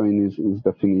 pay join is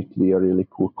definitely a really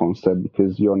cool concept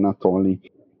because you're not only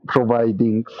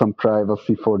providing some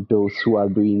privacy for those who are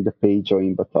doing the pay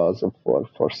join, but also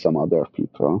for some other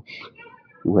people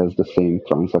who has the same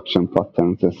transaction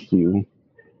patterns as you.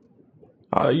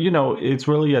 It's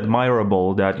really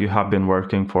admirable that you have been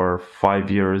working for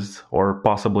 5 years or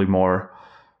possibly more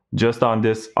just on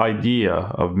this idea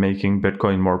of making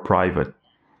Bitcoin more private.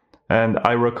 And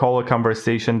I recall a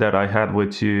conversation that I had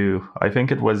with you, I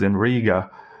think it was in Riga,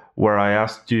 where I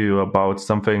asked you about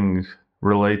something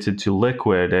related to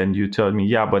Liquid, and you told me,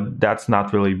 yeah, but that's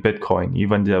not really Bitcoin,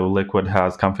 even though Liquid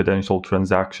has confidential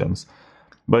transactions.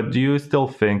 But do you still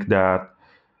think that,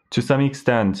 to some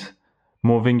extent,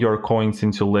 moving your coins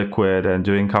into Liquid and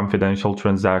doing confidential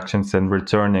transactions and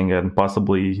returning and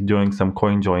possibly doing some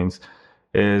coin joins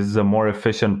is a more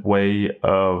efficient way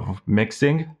of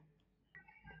mixing?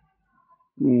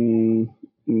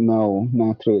 No,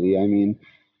 not really. I mean,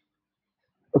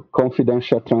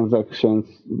 confidential transactions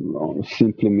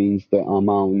simply means the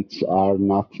amounts are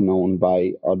not known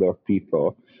by other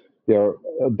people. There,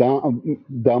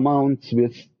 the amounts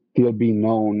will still be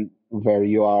known where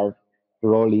you are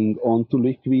rolling onto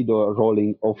liquid or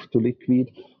rolling off to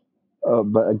liquid.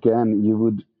 But again, you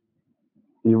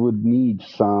would need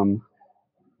some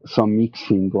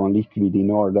mixing on liquid in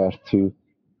order to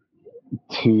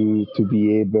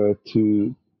be able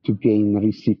to gain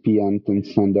recipient and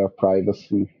sender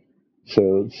privacy.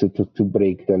 So to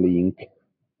break the link.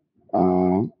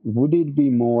 Would it be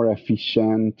more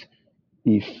efficient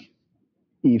if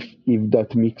if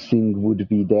that mixing would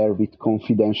be there with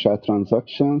confidential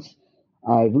transactions?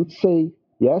 I would say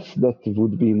yes, that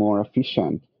would be more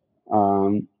efficient.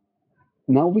 Um,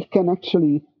 Now we can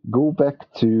actually go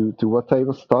back to what I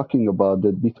was talking about,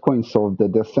 that Bitcoin solved the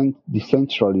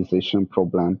decentralization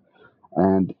problem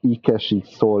and eCash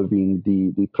is solving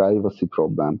the privacy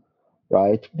problem,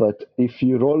 right? But if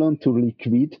you roll onto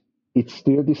Liquid, it's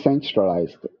still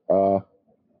decentralized,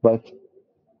 but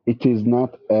it is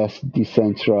not as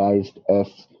decentralized as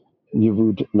you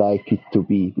would like it to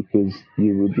be, because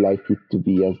you would like it to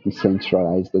be as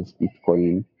decentralized as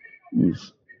Bitcoin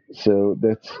is. So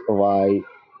that's why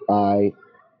I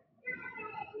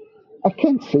I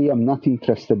can't say I'm not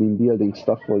interested in building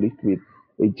stuff for Liquid.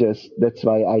 It just that's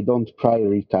why I don't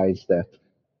prioritize that,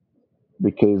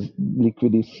 because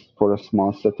Liquid is for a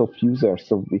small set of users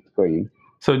of Bitcoin.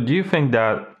 So, do you think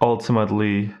that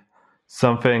ultimately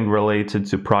something related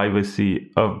to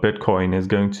privacy of Bitcoin is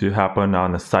going to happen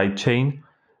on a side chain?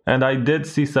 And I did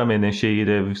see some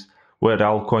initiatives with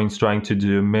altcoins trying to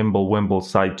do Mimble-Wimble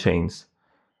side chains.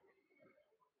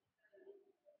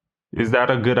 Is that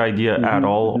a good idea at Hmm.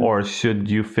 all, or should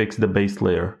you fix the base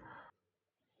layer?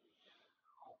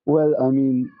 Well, I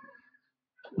mean,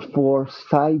 for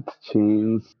side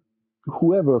chains,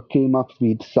 whoever came up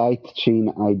with side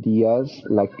chain ideas,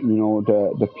 like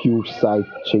the pure side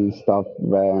chain stuff,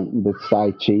 where the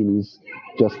side chain is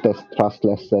just as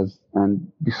trustless as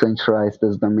and decentralized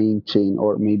as the main chain,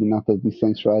 or maybe not as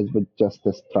decentralized but just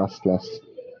as trustless.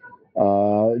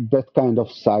 That kind of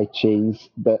side chains,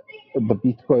 the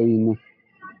Bitcoin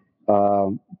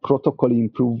protocol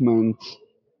improvements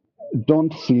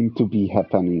don't seem to be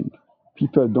happening.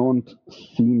 People don't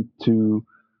seem to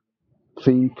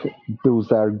think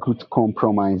those are good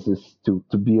compromises to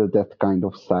build that kind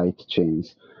of side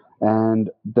chains. And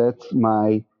that's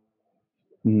my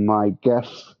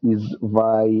guess is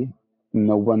why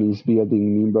no one is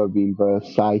building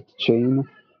Mimblewimble side chain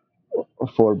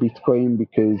for Bitcoin,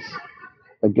 because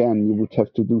again you would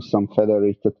have to do some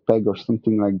federated peg or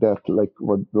something like that, like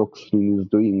what Blockstream is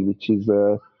doing, which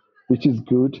is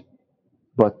good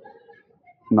but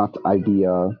not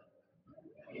ideal.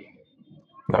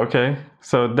 Okay,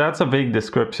 so that's a vague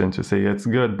description to say it's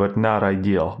good but not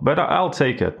ideal, but I'll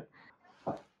take it.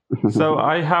 So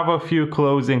I have a few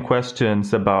closing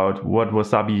questions about what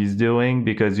Wasabi is doing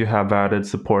because you have added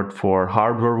support for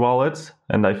hardware wallets,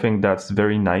 and I think that's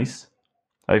very nice.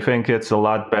 I think it's a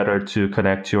lot better to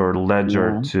connect your ledger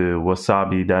Yeah. to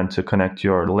Wasabi than to connect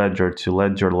your ledger to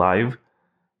Ledger Live,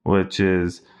 which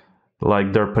is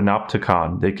like their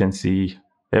panopticon. They can see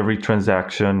every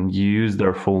transaction, you use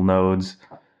their full nodes.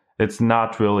 It's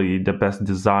not really the best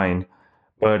design.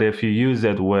 But if you use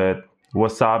it with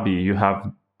Wasabi, you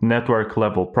have network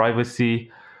level privacy.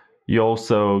 You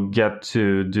also get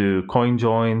to do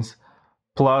CoinJoins.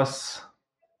 Plus,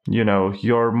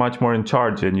 you're much more in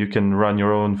charge and you can run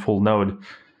your own full node.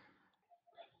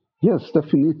 Yes,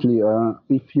 definitely.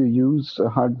 If you use a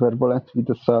hardware wallet with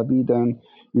Wasabi, then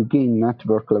you gain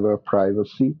network level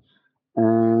privacy,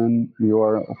 and you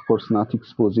are, of course, not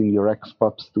exposing your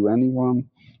XPubs to anyone.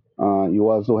 You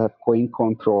also have coin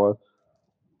control.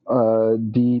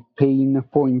 The pain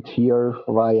point here,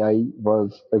 why I was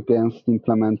against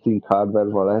implementing hardware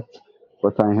wallets,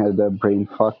 but I had a brain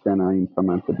fuck and I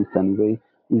implemented it anyway,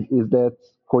 is that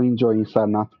coin joins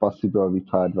are not possible with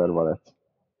hardware wallets.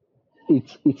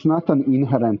 It's not an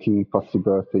inherently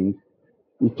impossible thing.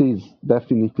 It is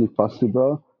definitely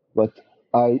possible, but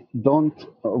I don't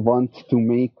want to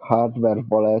make hardware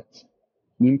wallets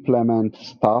implement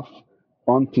stuff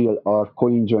until our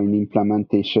CoinJoin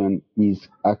implementation is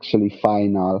actually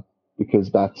final,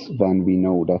 because that's when we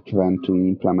know that when to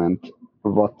implement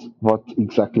what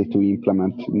exactly to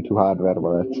implement into hardware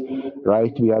wallets.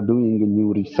 Right? We are doing a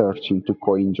new research into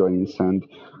CoinJoins, and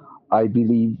I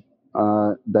believe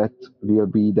that will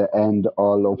be the end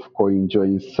all of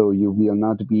CoinJoins. So you will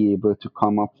not be able to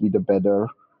come up with a better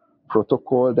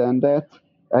protocol than that,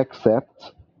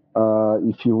 except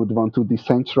if you would want to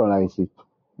decentralize it,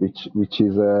 which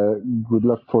is good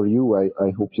luck for you.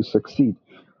 I hope you succeed.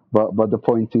 But the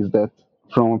point is that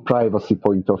from a privacy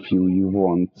point of view, you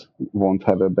won't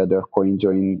have a better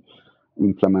CoinJoin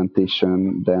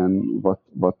implementation than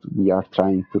what we are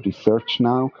trying to research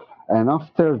now. And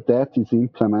after that is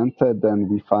implemented, then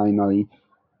be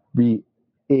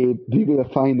we will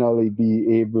finally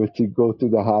be able to go to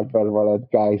the hardware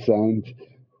wallet guys and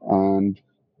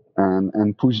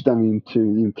and push them into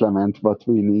implement what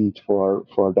we need for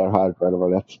their hardware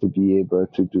wallets to be able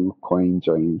to do coin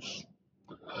joins.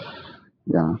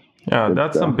 Yeah, Yeah, that's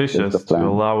that's the ambitious to plan.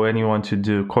 allow anyone to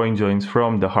do coin joins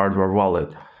from the hardware wallet.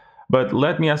 But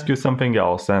let me ask you something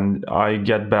else, and I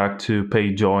get back to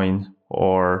pay join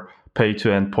or pay to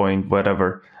endpoint,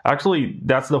 whatever. Actually,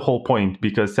 that's the whole point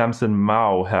because Samson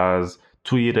Mao has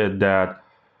tweeted that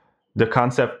the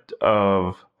concept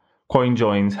of coin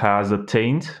joins has a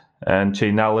taint, and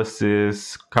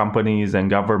Chainalysis companies and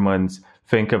governments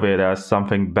think of it as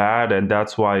something bad, and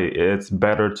that's why it's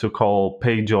better to call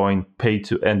pay join pay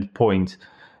to endpoint.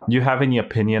 Do you have any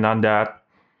opinion on that?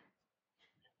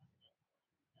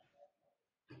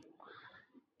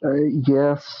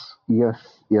 Yes, yes,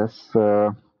 yes.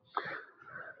 So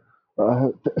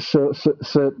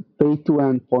pay to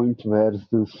endpoint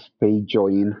versus pay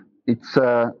join. It's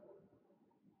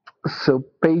So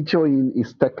pay join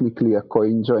is technically a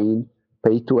coin join.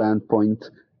 Pay to endpoint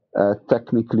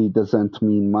technically doesn't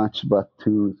mean much, but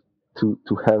to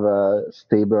have a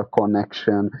stable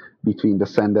connection between the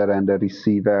sender and the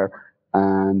receiver,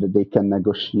 and they can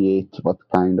negotiate what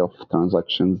kind of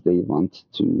transactions they want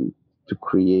to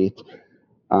create.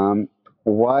 Um,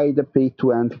 why the pay to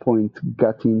endpoint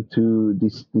got into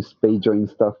this pay join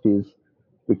stuff is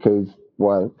because,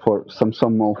 well, for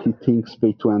somehow he thinks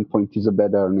pay to endpoint is a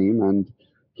better name, and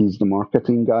he's the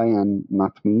marketing guy and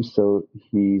not me, so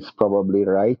he's probably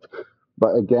right.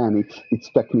 But again, it's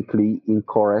technically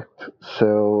incorrect,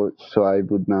 so I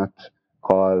would not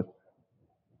call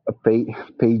a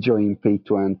pay join pay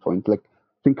to endpoint. Like,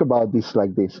 think about this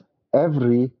like this: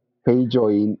 every pay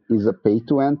join is a pay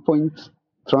to endpoint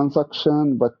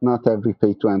transaction, but not every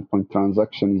pay to endpoint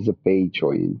transaction is a pay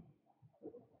join.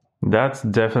 That's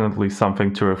definitely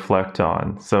something to reflect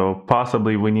on. So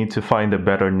possibly we need to find a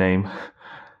better name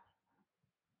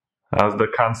as the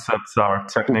concepts are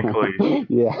technically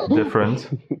Yeah. different.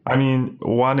 I mean,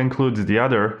 one includes the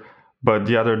other, but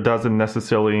the other doesn't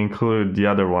necessarily include the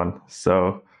other one.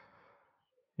 So,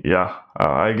 yeah,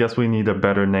 I guess we need a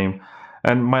better name.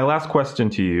 And my last question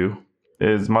to you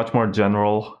is much more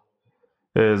general,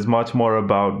 is much more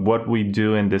about what we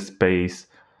do in this space.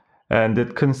 And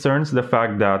it concerns the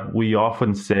fact that we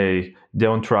often say,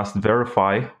 don't trust,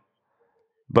 verify.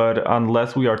 But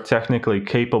unless we are technically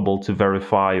capable to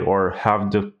verify or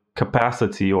have the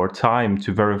capacity or time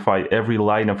to verify every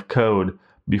line of code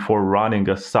before running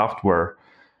a software,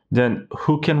 then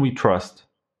who can we trust?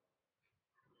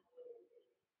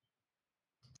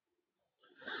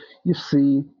 You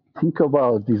see, think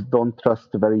about this don't trust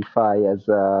verify as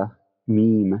a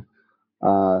meme,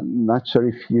 Not sure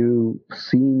if you've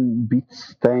seen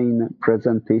Bitstein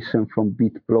presentation from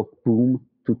BitBlock Boom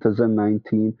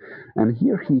 2019, and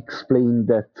here he explained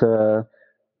that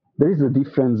there is a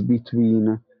difference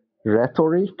between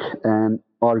rhetoric and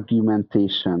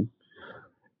argumentation.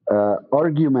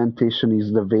 Argumentation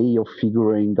is the way of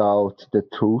figuring out the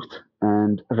truth,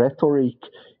 and rhetoric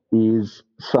is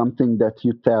something that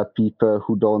you tell people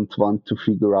who don't want to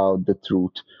figure out the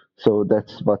truth. So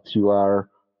that's what you are,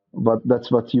 but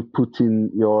that's what you put in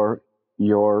your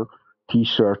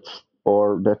t-shirts,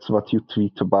 or that's what you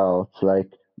tweet about,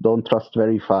 like don't trust,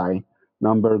 verify,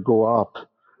 number go up,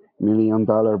 $1 million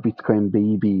Bitcoin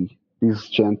baby, this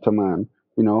gentleman,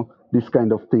 these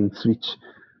kind of things, which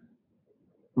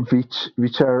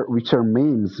are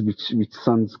memes, which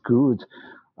sounds good.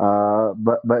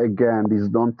 But again, this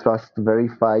don't trust,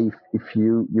 verify. If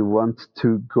you want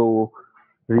to go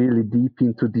really deep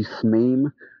into this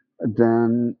meme,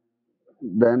 then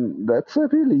that's a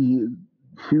really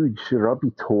huge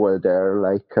rabbit hole there.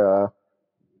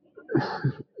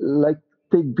 Like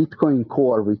take Bitcoin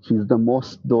Core, which is the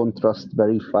most don't trust,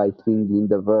 verify thing in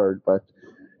the world, but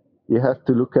you have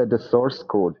to look at the source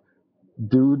code.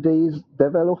 Do these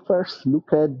developers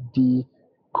look at the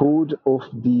code of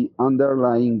the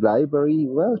underlying library?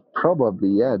 Well,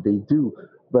 probably, yeah, they do.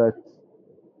 But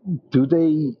do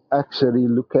they actually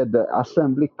look at the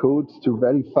assembly code to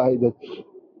verify that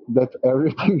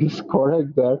everything is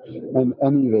correct there? And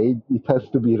anyway, it has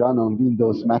to be run on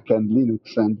Windows, Mac, and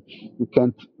Linux, and you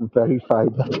can't verify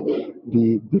that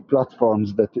the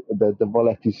platforms that the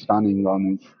wallet is running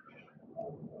on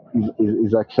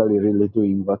is actually really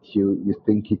doing what you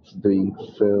think it's doing.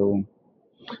 So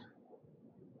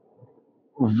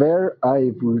where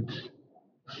I would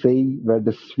say where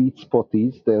the sweet spot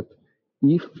is that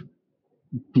if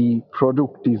the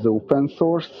product is open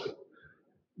source,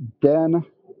 then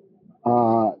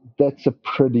that's a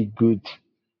pretty good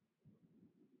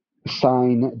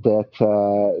sign that's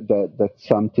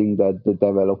something that the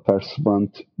developers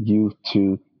want you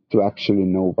to actually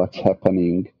know what's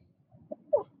happening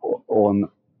on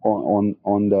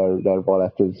their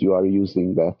wallet as you are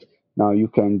using that. Now you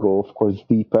can go, of course,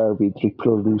 deeper with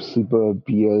reproducible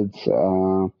builds.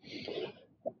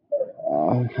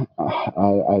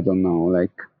 I don't know,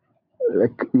 like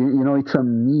it's a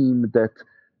meme that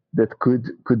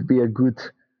could be a good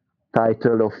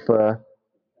title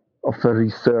of a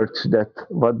research, that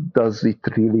what does it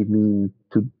really mean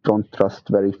to don't trust,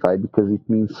 verify, because it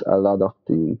means a lot of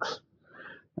things.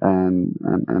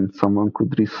 And someone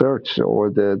could research all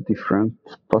the different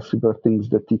possible things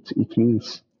that it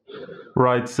means.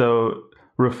 Right, so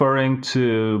referring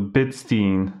to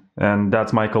Bitstein, and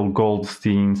that's Michael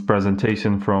Goldstein's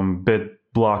presentation from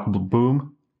BitBlock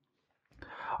Boom.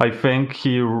 I think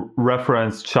he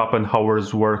referenced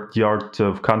Schopenhauer's work, The Art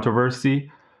of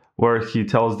Controversy, where he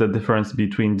tells the difference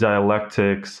between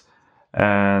dialectics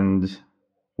and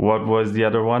what was the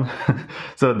other one?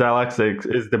 So dialectics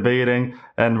is debating,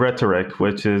 and rhetoric,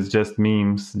 which is just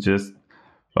memes, just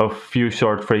a few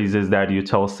short phrases that you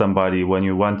tell somebody when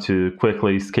you want to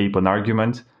quickly escape an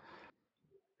argument.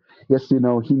 Yes, he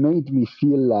made me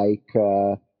feel like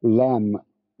Lamb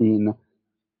in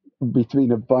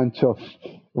between a bunch of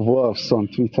wolves on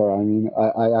Twitter. I mean,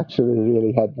 I actually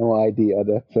really had no idea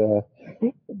that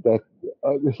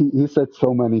he said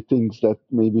so many things that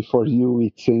maybe for you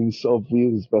it seems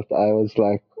obvious, but I was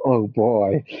like, oh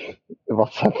boy,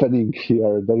 what's happening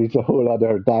here? There is a whole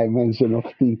other dimension of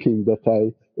thinking that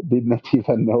I did not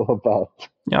even know about.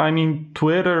 Yeah, I mean,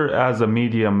 Twitter as a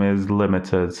medium is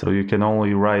limited, so you can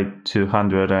only write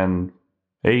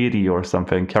 280 or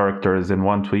something characters in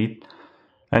one tweet,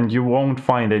 and you won't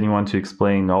find anyone to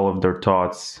explain all of their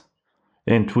thoughts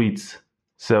in tweets.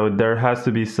 So there has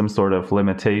to be some sort of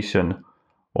limitation,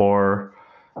 or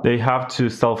they have to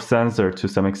self-censor to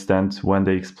some extent when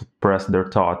they express their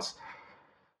thoughts.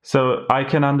 So I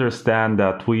can understand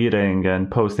that tweeting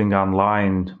and posting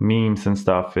online memes and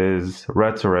stuff is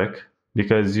rhetoric,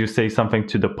 because you say something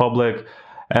to the public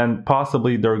and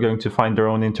possibly they're going to find their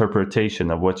own interpretation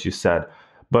of what you said.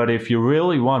 But if you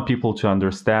really want people to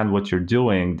understand what you're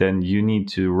doing, then you need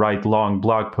to write long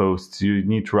blog posts, you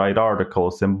need to write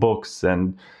articles and books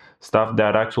and stuff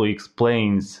that actually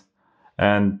explains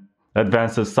and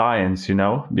advances science,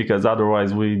 because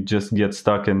otherwise we just get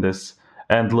stuck in this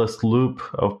endless loop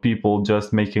of people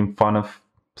just making fun of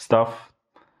stuff.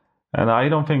 And I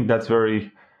don't think that's very,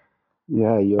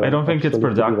 Yeah, I you're don't think it's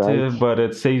absolutely productive, right. but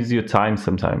it saves you time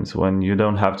sometimes when you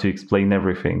don't have to explain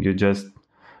everything. You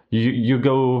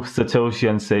go Satoshi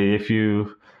and say, if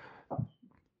you,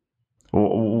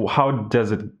 how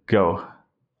does it go?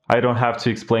 I don't have to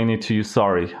explain it to you.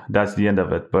 Sorry, that's the end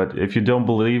of it. But if you don't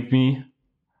believe me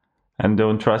and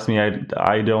don't trust me,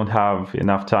 I don't have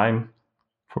enough time.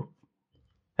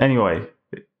 Anyway,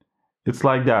 it's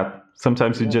like that.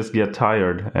 Sometimes you just get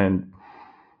tired and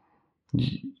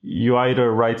you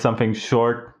either write something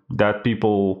short that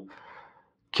people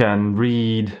can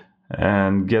read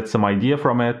and get some idea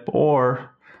from it, or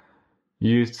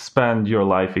you spend your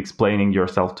life explaining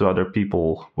yourself to other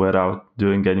people without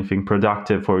doing anything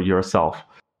productive for yourself.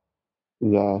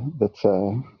 Yeah, that's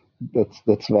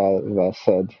well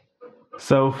said.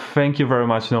 So thank you very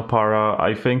much, Nopara.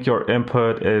 I think your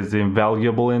input is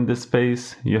invaluable in this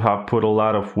space. You have put a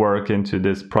lot of work into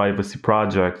this privacy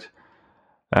project,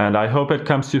 and I hope it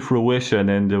comes to fruition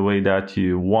in the way that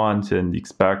you want and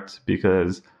expect,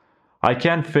 because I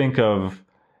can't think of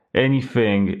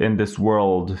anything in this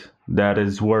world that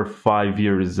is worth 5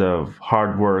 years of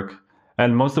hard work.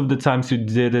 And most of the times you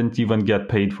didn't even get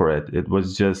paid for it. It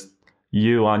was just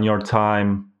you on your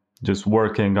time, just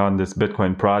working on this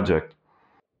Bitcoin project.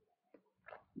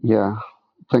 Yeah,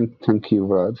 thank you,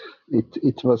 Rod.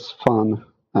 It was fun,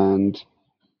 and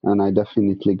I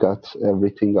definitely got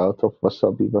everything out of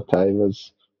Wasabi what I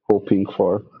was hoping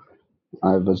for.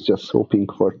 I was just hoping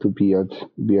for to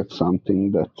build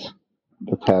something that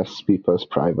has people's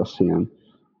privacy, and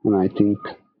I think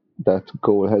that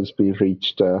goal has been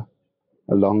reached a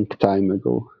long time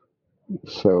ago.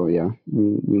 So yeah,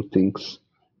 new things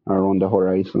are on the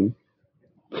horizon.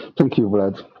 Thank you,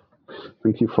 Vlad.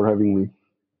 Thank you for having me.